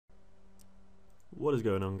What is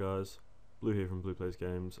going on, guys? Blue here from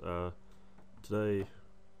BluePlaysGames. Today,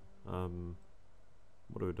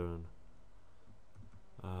 what are we doing?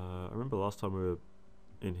 I remember last time we were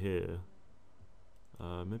in here.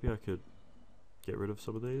 Maybe I could get rid of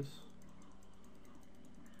some of these,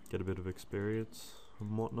 get a bit of experience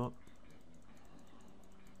and whatnot.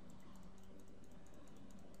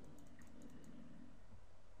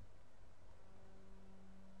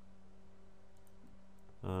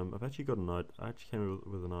 I've actually got I actually came up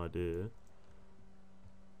with an idea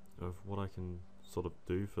of what I can sort of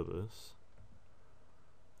do for this.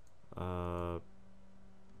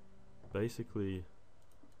 Basically,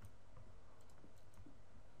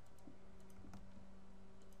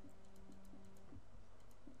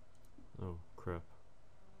 oh crap.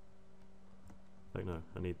 Heck no,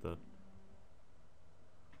 I need that.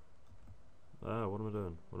 What am I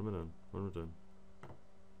doing? What am I doing? What am I doing?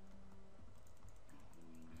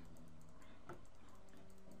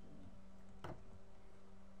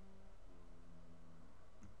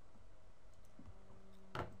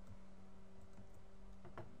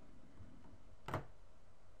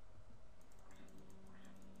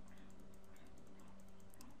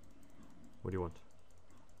 What do you want?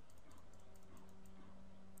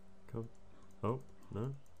 Come. Oh,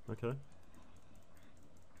 no? Okay.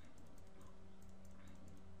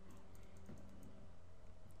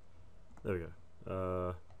 There we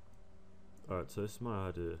go. Alright, so this is my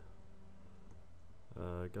idea.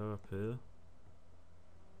 Go up here.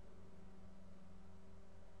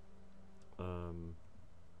 I'm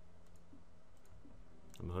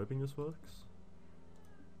hoping this works.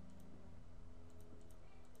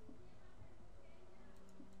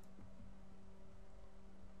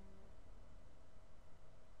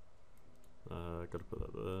 Gotta put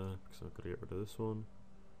that there because I've got to get rid of this one.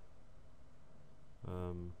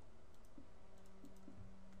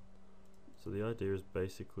 So the idea is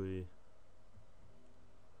basically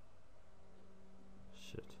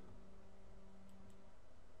shit.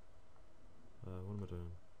 What am I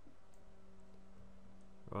doing?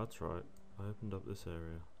 Oh, that's right. I opened up this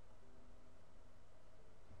area.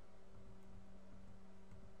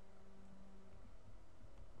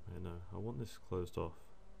 Wait, no, I want this closed off.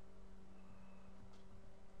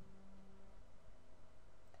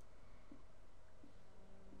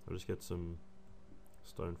 I'll just get some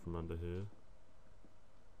stone from under here.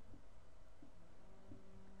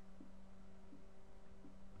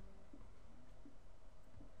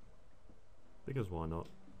 Because why not?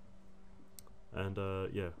 And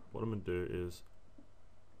yeah, what I'm gonna do is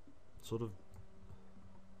sort of,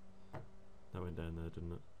 that went down there,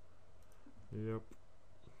 didn't it? Yep.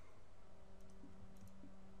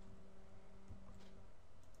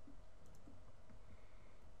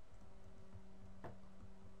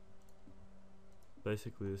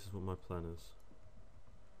 Basically, this is what my plan is.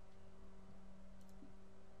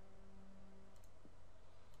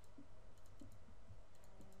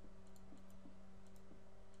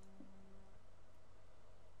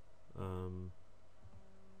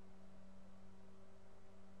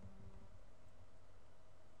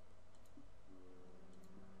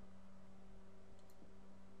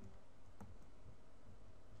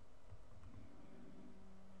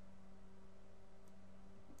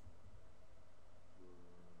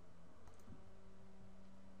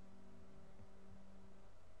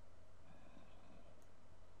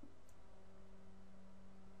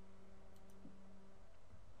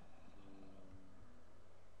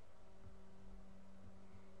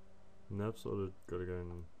 Now I've sort of got to go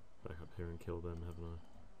and back up here and kill them, haven't I?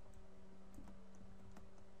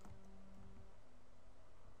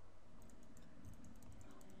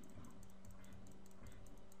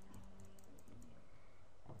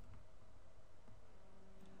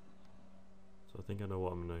 So I think I know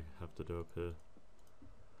what I'm going to have to do up here.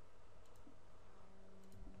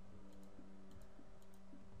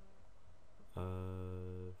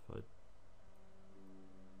 If I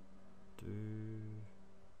do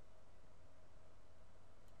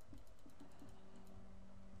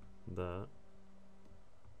that,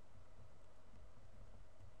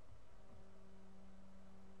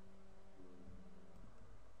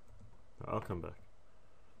 I'll come back.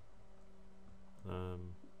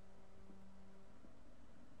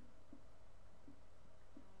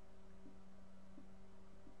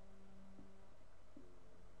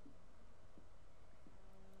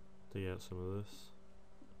 Dig out some of this.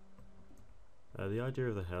 The idea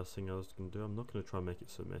of the housing I was going to do, I'm not going to try and make it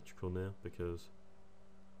symmetrical now because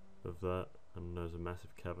of that, and there's a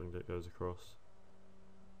massive cavern that goes across.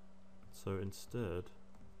 So instead,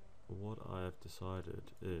 what I have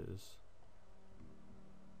decided is,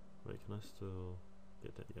 wait, can I still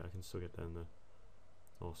get that? Yeah, I can still get down there.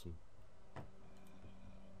 Awesome.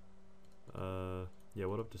 Yeah,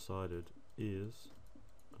 what I've decided is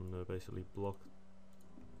I'm gonna basically block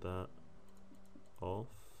that off.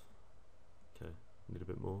 Okay, need a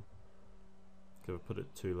bit more. If I put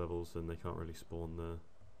it 2 levels, then they can't really spawn there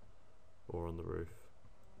or on the roof.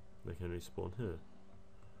 They can only spawn here.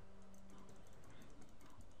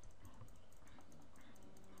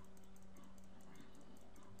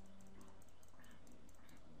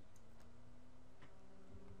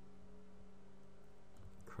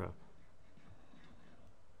 Crap.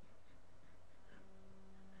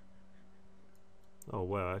 Oh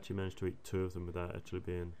wow, I actually managed to eat 2 of them without actually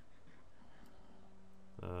being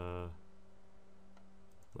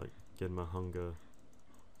like getting my hunger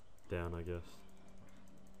down, I guess.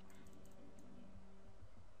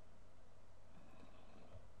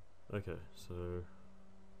 Okay, so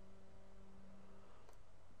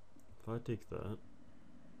if I dig that,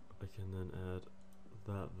 I can then add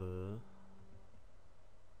that there.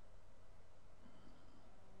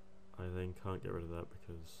 I then can't get rid of that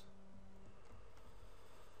because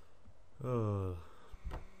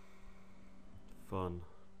fun.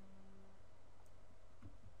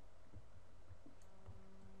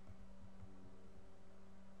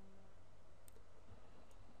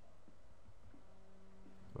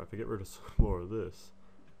 Right, if I get rid of some more of this.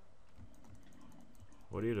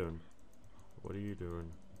 What are you doing? What are you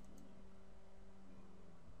doing?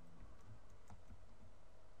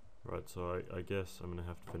 Right, so I guess I'm gonna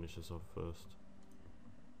have to finish this off first.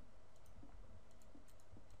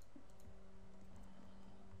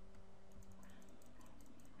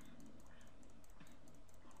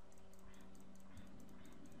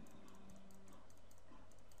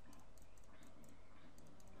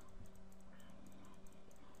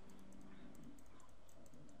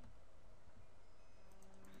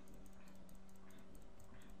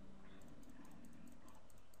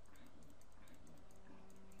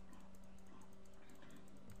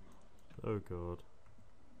 Oh god.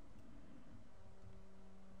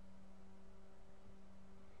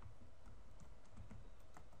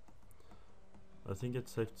 I think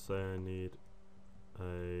it's safe to say I need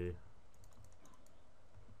a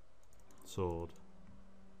sword.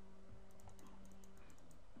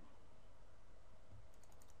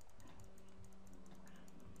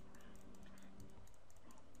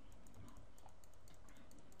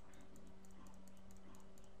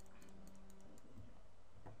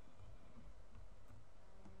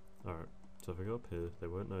 Alright, so if I go up here, they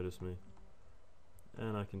won't notice me,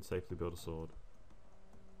 and I can safely build a sword.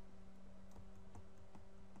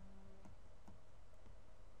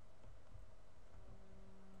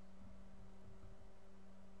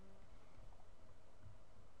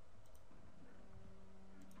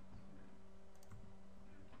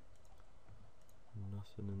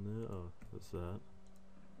 Nothing in there. Oh, that's that.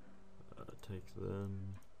 Take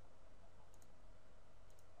them.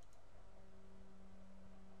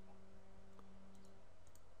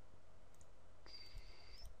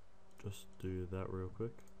 Just do that real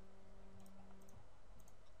quick.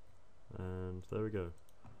 And there we go.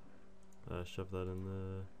 Shove that in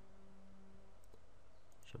there.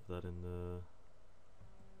 Shove that in there.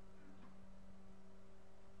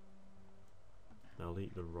 I'll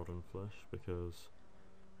eat the rotten flesh because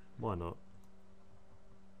why not?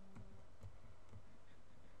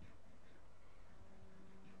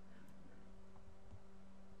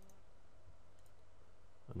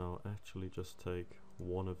 And I'll actually just take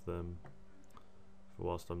one of them for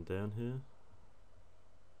whilst I'm down here.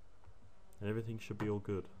 And everything should be all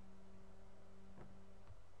good.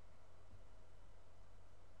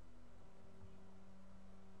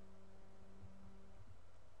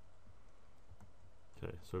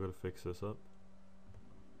 Okay, so I've got to fix this up.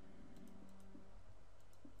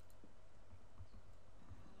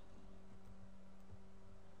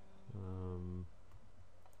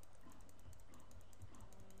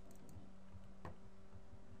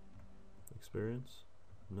 Experience?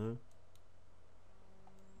 No?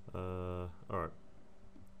 Alright.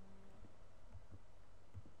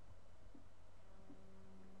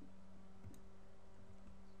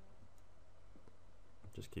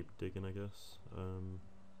 Just keep digging, I guess.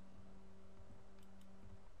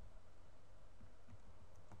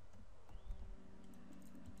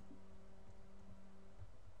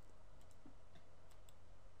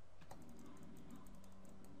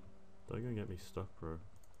 They're gonna get me stuck, bro.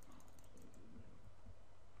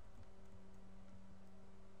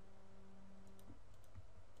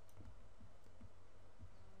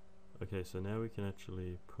 Okay, so now we can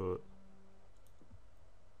actually put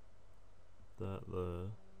that there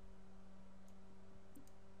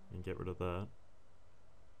and get rid of that.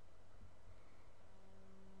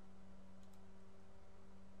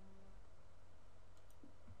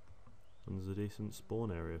 a decent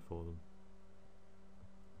spawn area for them.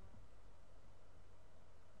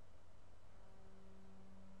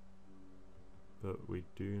 But we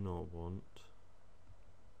do not want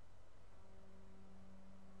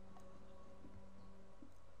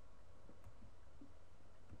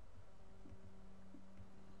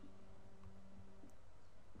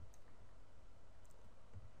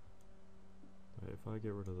wait, if I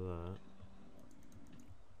get rid of that.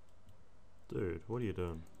 Dude, what are you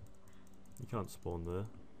doing? You can't spawn there.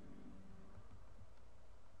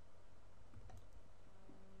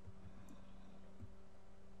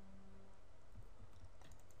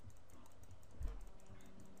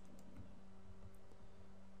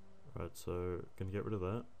 Right, so gonna get rid of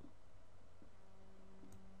that.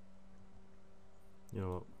 You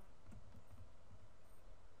know what?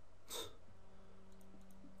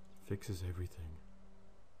 Fixes everything.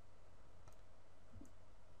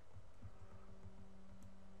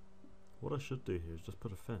 What I should do here is just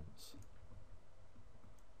put a fence.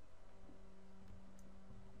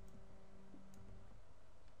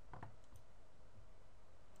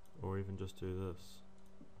 Or even just do this.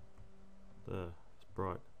 There, it's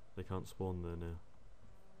bright. They can't spawn there now.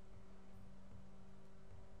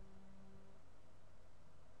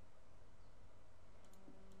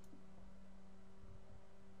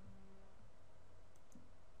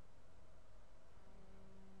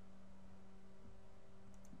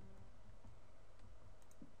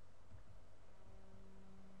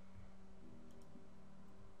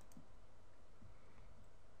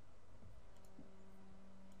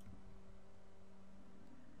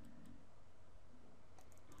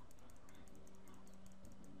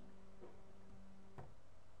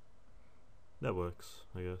 That works,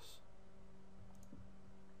 I guess.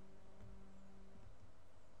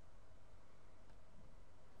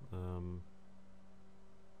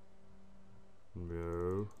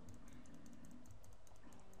 No.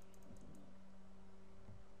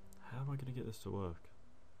 How am I gonna get this to work?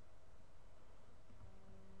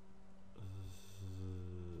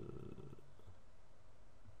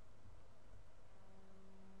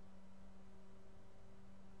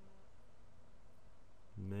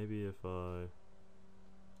 Maybe if I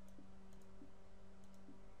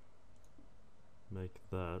make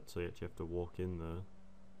that so you actually have to walk in there.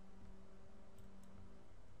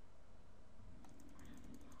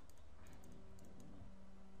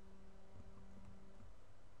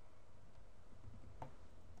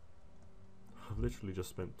 I've literally just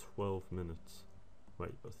spent 12 minutes,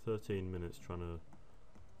 wait, 13 minutes trying to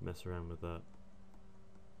mess around with that.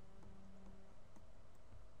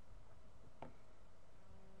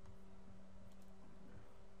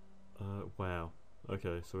 Wow.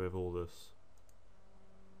 Okay, so we have all this.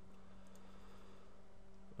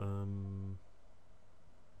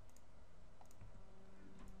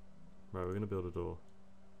 Right, we're gonna build a door.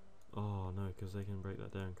 Oh no, because they can break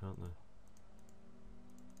that down, can't they?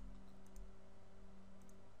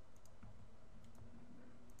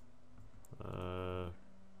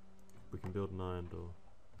 We can build an iron door.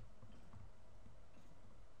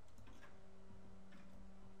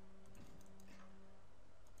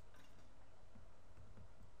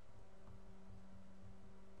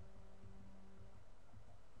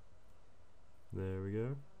 There we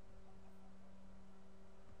go.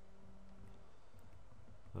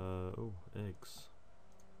 Oh, eggs.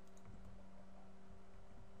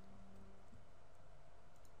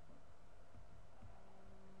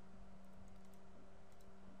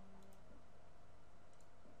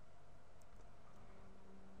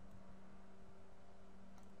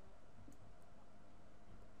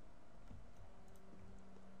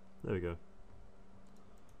 There we go.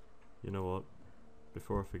 You know what?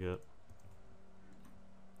 Before I forget,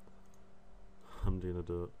 I'm gonna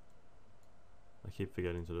do it. I keep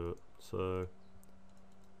forgetting to do it. So,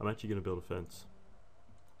 I'm actually gonna build a fence.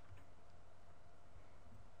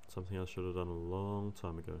 Something I should have done a long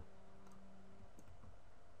time ago.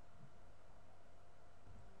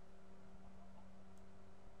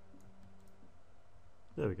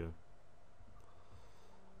 There we go.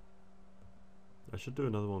 I should do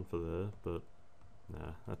another one for there, but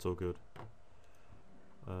nah, that's all good.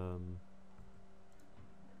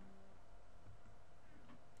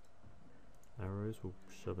 Arrows we'll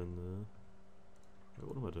shove in there. Wait,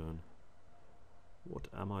 what am I doing? What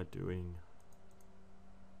am I doing?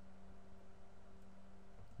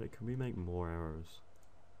 Wait, can we make more arrows?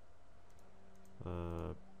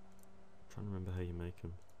 Trying to remember how you make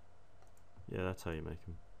them. Yeah, that's how you make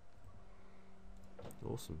them.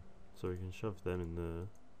 Awesome. So we can shove them in there.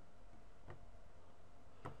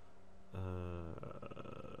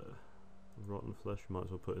 Rotten flesh we might as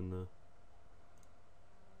well put in there.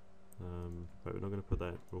 Right, we're not going to put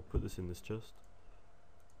that. We'll put this in this chest.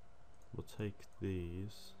 We'll take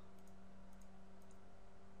these.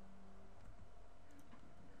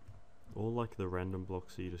 All like the random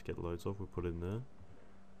blocks that you just get loads of, we'll put in there.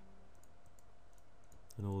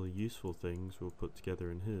 And all the useful things we'll put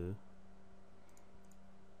together in here.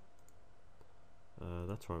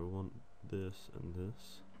 That's right, we want this and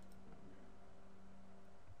this.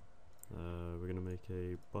 We're going to make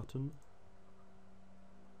a button.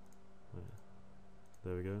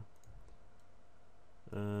 There we go.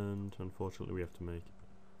 And unfortunately we have to make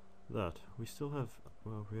that. We still have,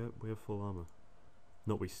 well, we have full armor.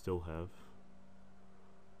 Not we still have.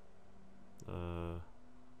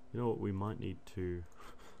 You know what, we might need 2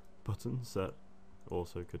 buttons, that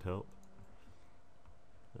also could help.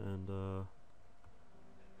 And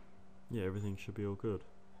yeah, everything should be all good.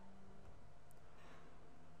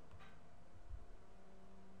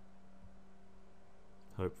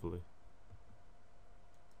 Hopefully.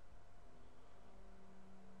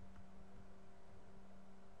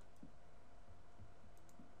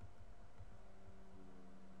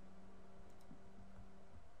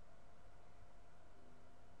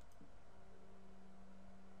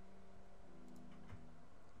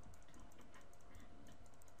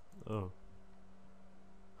 Oh.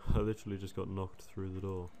 I literally just got knocked through the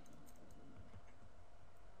door.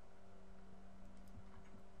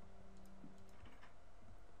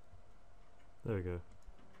 There we go.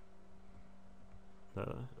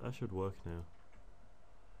 That should work now.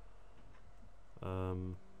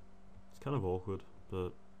 It's kind of awkward,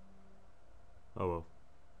 but oh well.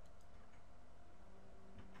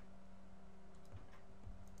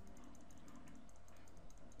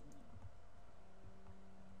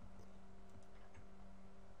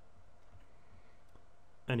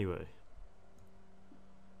 Anyway,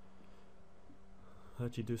 I'll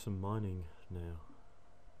actually do some mining now.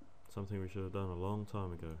 Something we should have done a long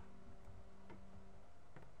time ago.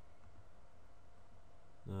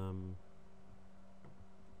 In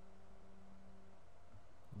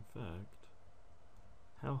fact,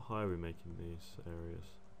 how high are we making these areas?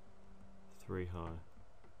 3 high.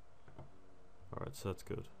 Alright, so that's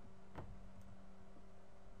good.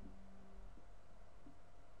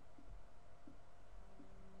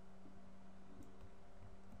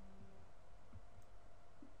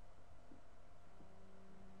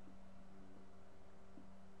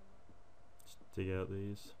 Just dig out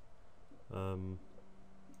these.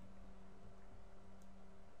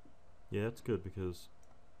 Yeah, it's good because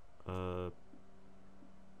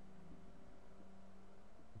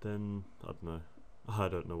then I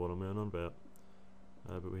don't know what I'm on about,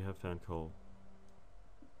 but we have found coal,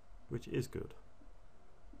 which is good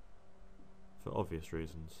for obvious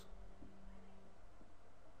reasons.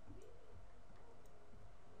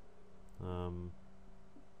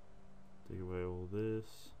 Dig away all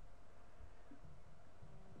this.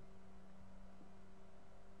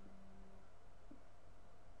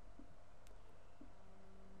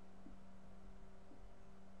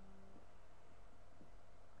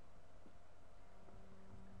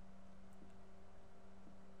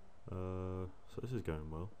 So this is going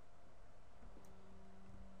well.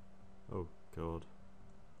 Oh god.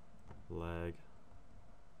 Lag.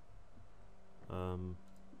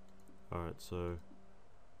 Alright, so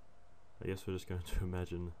I guess we're just going to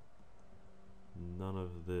imagine none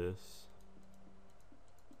of this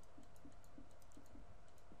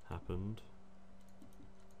happened.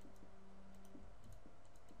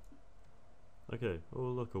 Okay, oh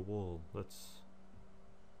look, a wall. Let's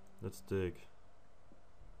dig.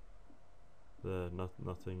 There,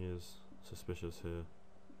 nothing is suspicious here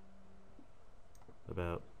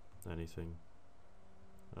about anything.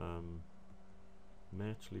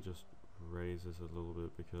 May actually just raise this a little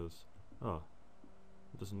bit because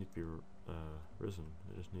it doesn't need to be risen.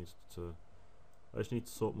 It just needs to. I just need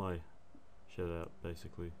to sort my shit out,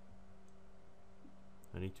 basically.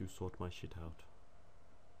 I need to sort my shit out.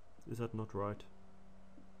 Is that not right?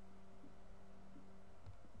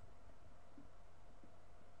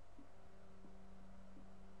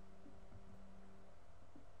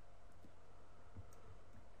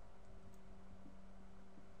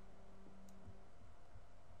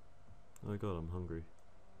 Oh god, I'm hungry.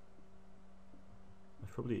 I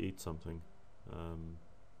should probably eat something.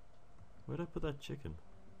 Where'd I put that chicken?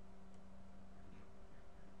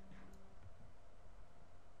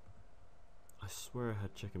 I swear I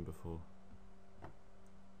had chicken before.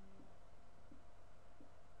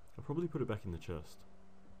 I'll probably put it back in the chest.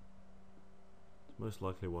 It's most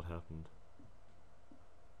likely what happened.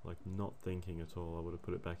 Like, not thinking at all, I would have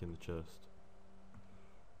put it back in the chest.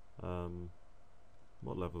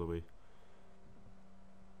 What level are we?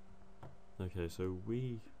 Okay, so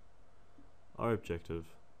our objective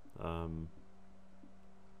for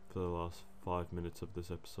the last 5 minutes of this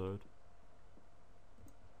episode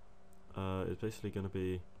is basically going to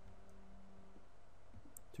be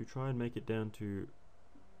to try and make it down to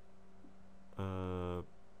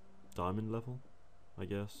diamond level, I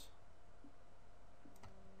guess.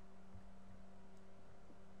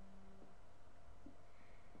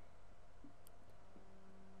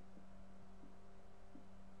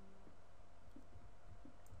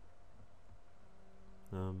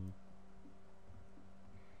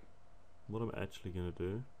 What I'm actually going to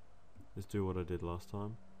do is do what I did last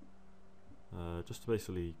time, just to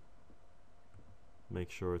basically make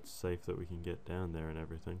sure it's safe that we can get down there and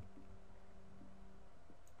everything.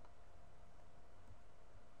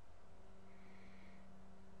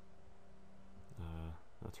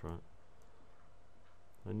 That's right.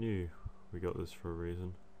 I knew we got this for a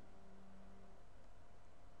reason.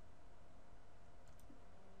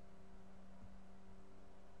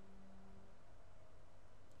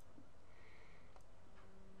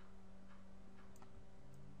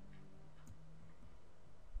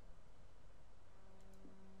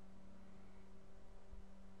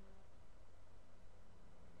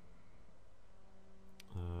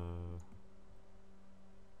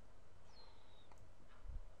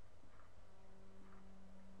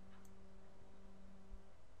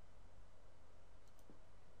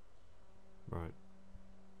 Right.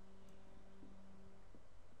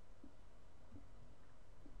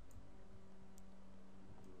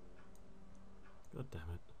 God damn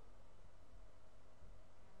it.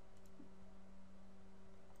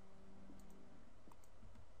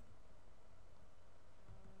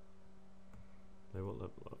 Hey, what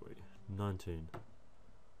level are we? 19.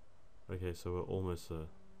 Okay, so we're almost there.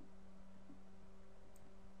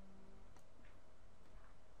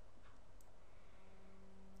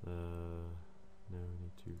 Now we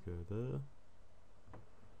need to go there.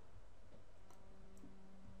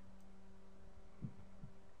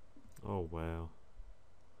 Oh wow.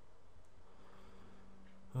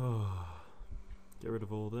 Oh, get rid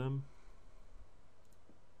of all them.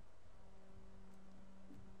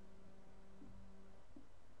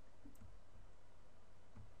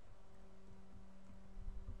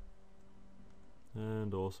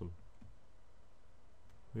 And awesome.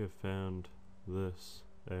 We have found this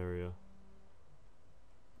area.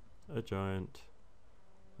 A giant.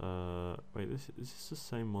 Wait, is this the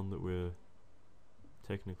same one that we're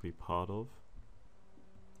technically part of?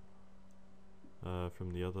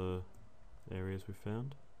 From the other areas we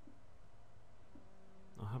found?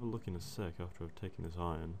 I'll have a look in a sec after I've taken this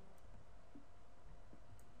iron.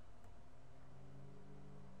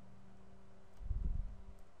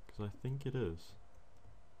 Because I think it is.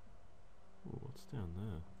 Ooh, what's down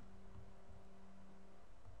there?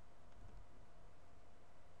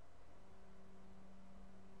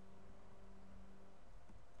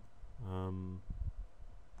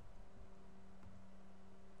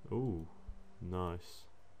 Ooh, nice.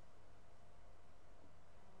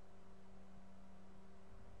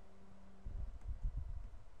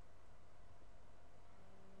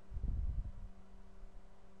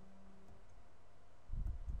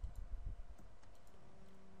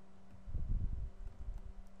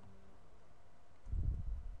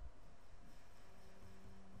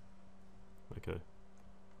 Okay.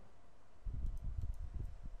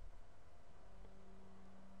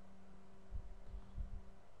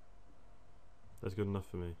 That's good enough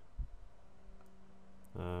for me.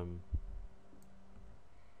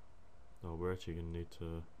 Oh, we're actually gonna need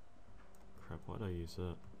to... Crap, why did I use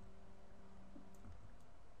that?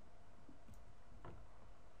 I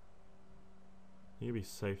think it'd be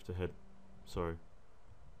safe to head... Sorry.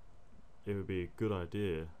 It would be a good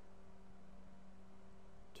idea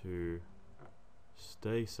to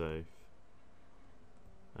stay safe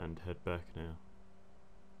and head back now,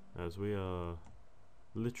 as we are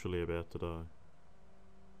literally about to die.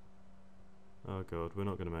 Oh god, we're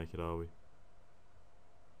not going to make it, are we?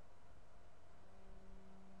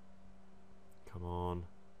 Come on.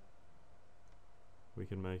 We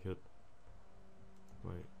can make it.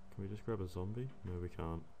 Wait, can we just grab a zombie? No, we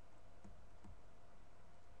can't.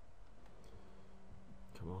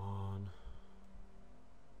 Come on.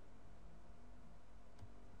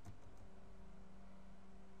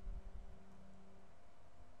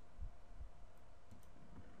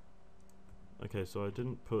 Okay, so I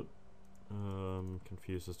didn't put...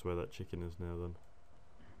 confused as to where that chicken is now then.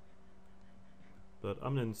 But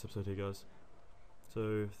I'm gonna end this episode here, guys.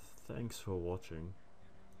 So, thanks for watching.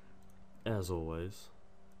 As always.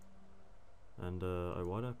 And,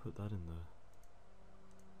 why did I put that in there?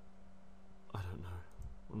 I don't know.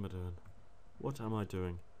 What am I doing? What am I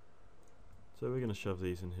doing? So we're gonna shove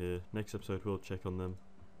these in here. Next episode we'll check on them.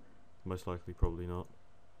 Most likely, probably not.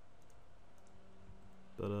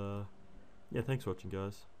 But yeah, thanks for watching,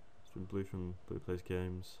 guys. It's been Blue from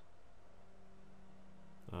BluePlaysGames.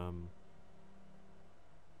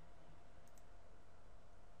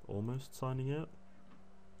 Almost signing out.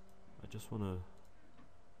 I just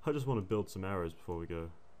wanna build some arrows before we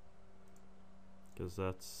go, because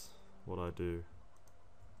that's what I do.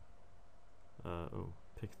 Oh,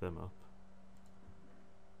 pick them up.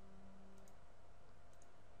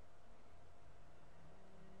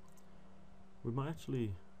 We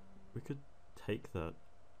could take that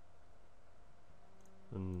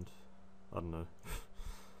and, I don't know.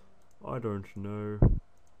 I don't know.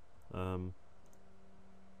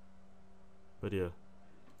 But yeah.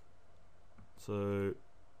 So,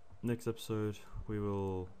 next episode we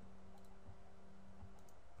will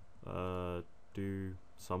do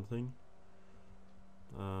something.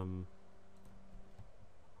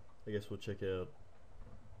 I guess we'll check out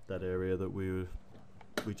that area that we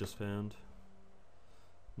just found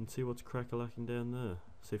and see what's crack-a-lacking down there.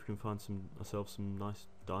 See if we can find ourselves some nice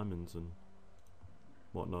diamonds and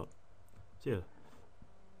whatnot. So yeah,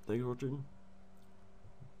 thanks for watching.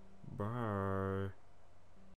 Bye.